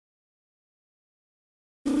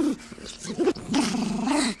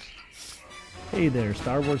Hey there,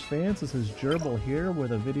 Star Wars fans, this is Gerbil here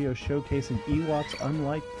with a video showcasing Ewoks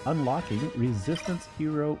unlocking Resistance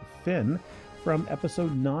Hero Finn from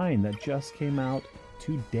Episode 9 that just came out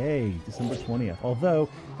today, December 20th. Although,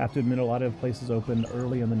 I have to admit, a lot of places opened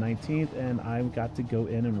early on the 19th, and I got to go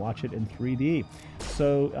in and watch it in 3D.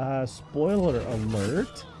 So, spoiler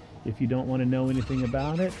alert, if you don't want to know anything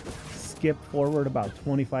about it, skip forward about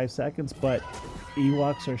 25 seconds, but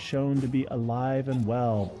Ewoks are shown to be alive and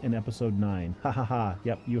well in Episode 9. Ha ha ha,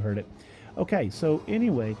 yep, you heard it. Okay, so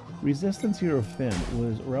anyway, Resistance Hero Finn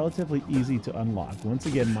was relatively easy to unlock. Once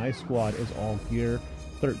again, my squad is all Gear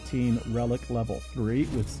 13 Relic Level 3,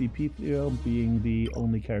 with C-3PO being the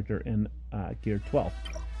only character in Gear 12.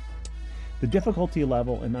 The difficulty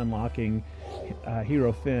level in unlocking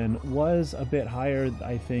Hero Finn was a bit higher,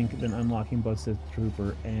 I think, than unlocking both Sith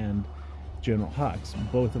Trooper and General Hux,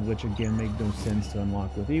 both of which again make no sense to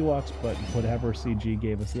unlock with Ewoks, but whatever, CG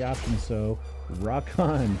gave us the option, so rock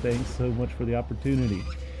on. Thanks so much for the opportunity.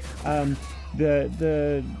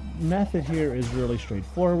 The method here is really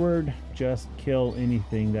straightforward. Just kill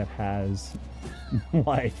anything that has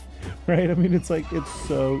life, right? I mean, it's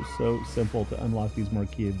so simple to unlock these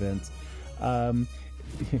marquee events.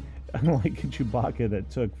 Unlike Chewbacca, that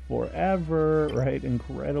took forever, right?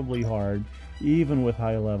 Incredibly hard, even with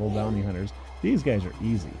high-level bounty hunters. These guys are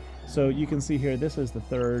easy. So you can see here, this is the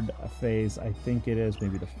third phase, I think it is,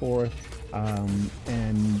 maybe the fourth,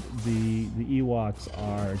 and the Ewoks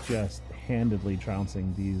are just handedly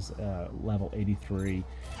trouncing these level 83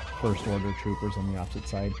 First Order troopers on the opposite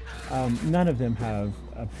side. None of them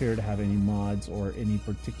appear to have any mods or any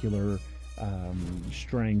particular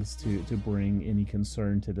strengths to bring any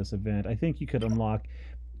concern to this event. I think you could unlock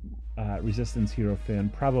Resistance Hero Finn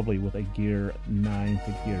probably with a Gear 9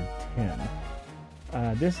 to Gear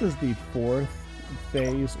 10. This is the fourth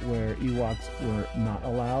phase where Ewoks were not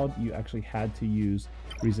allowed. You actually had to use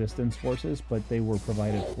resistance forces, but they were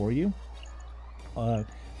provided for you.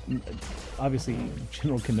 Obviously,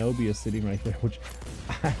 General Kenobi is sitting right there, which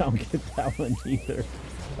I don't get that one either.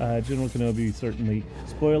 General Kenobi certainly,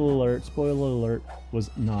 spoiler alert, was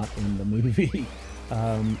not in the movie.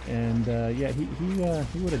 Yeah,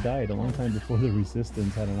 he would have died a long time before the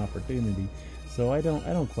Resistance had an opportunity. So I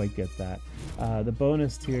don't quite get that. The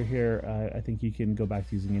bonus tier here, I think you can go back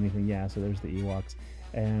to using anything. Yeah, so there's the Ewoks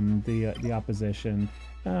and the opposition.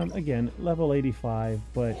 Again, level 85,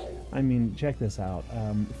 but I mean, check this out.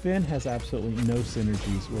 Finn has absolutely no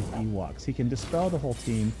synergies with Ewoks. He can dispel the whole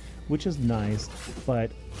team, which is nice, but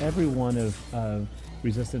every one of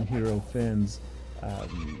Resistant Hero Finn's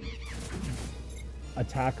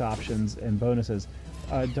attack options and bonuses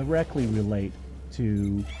directly relate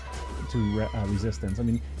to resistance. I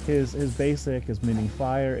mean, his basic is Mending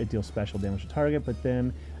Fire. It deals special damage to target, but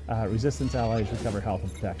then resistance allies recover health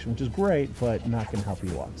and protection, which is great, but not going to help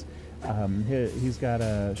Ewoks. He's got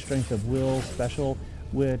a Strength of Will special,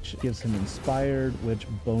 which gives him Inspired, which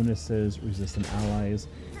bonuses resistant allies,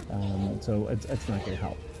 so it's not going to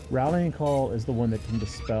help. Rallying Call is the one that can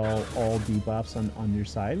dispel all debuffs on your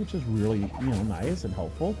side, which is really, nice and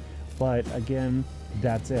helpful. But again,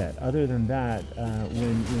 that's it. Other than that,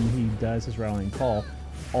 when he does his Rallying Call,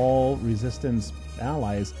 all resistance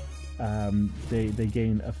allies, they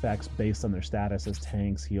gain effects based on their status as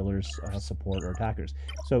tanks, healers, support, or attackers.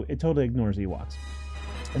 So it totally ignores Ewoks.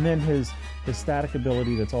 And then his static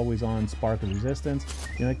ability that's always on, Spark of Resistance,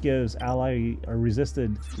 it gives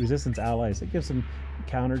resistance allies, it gives them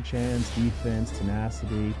counter chance, defense,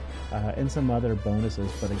 tenacity, and some other bonuses,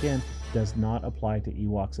 but again, does not apply to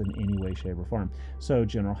Ewoks in any way, shape, or form. So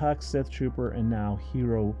General Hux, Sith Trooper, and now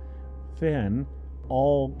Hero Finn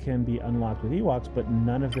all can be unlocked with Ewoks, but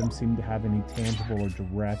none of them seem to have any tangible or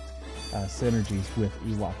direct synergies with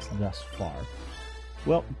Ewoks thus far.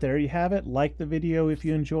 Well, there you have it. Like the video if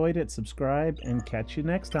you enjoyed it, subscribe, and catch you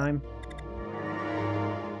next time.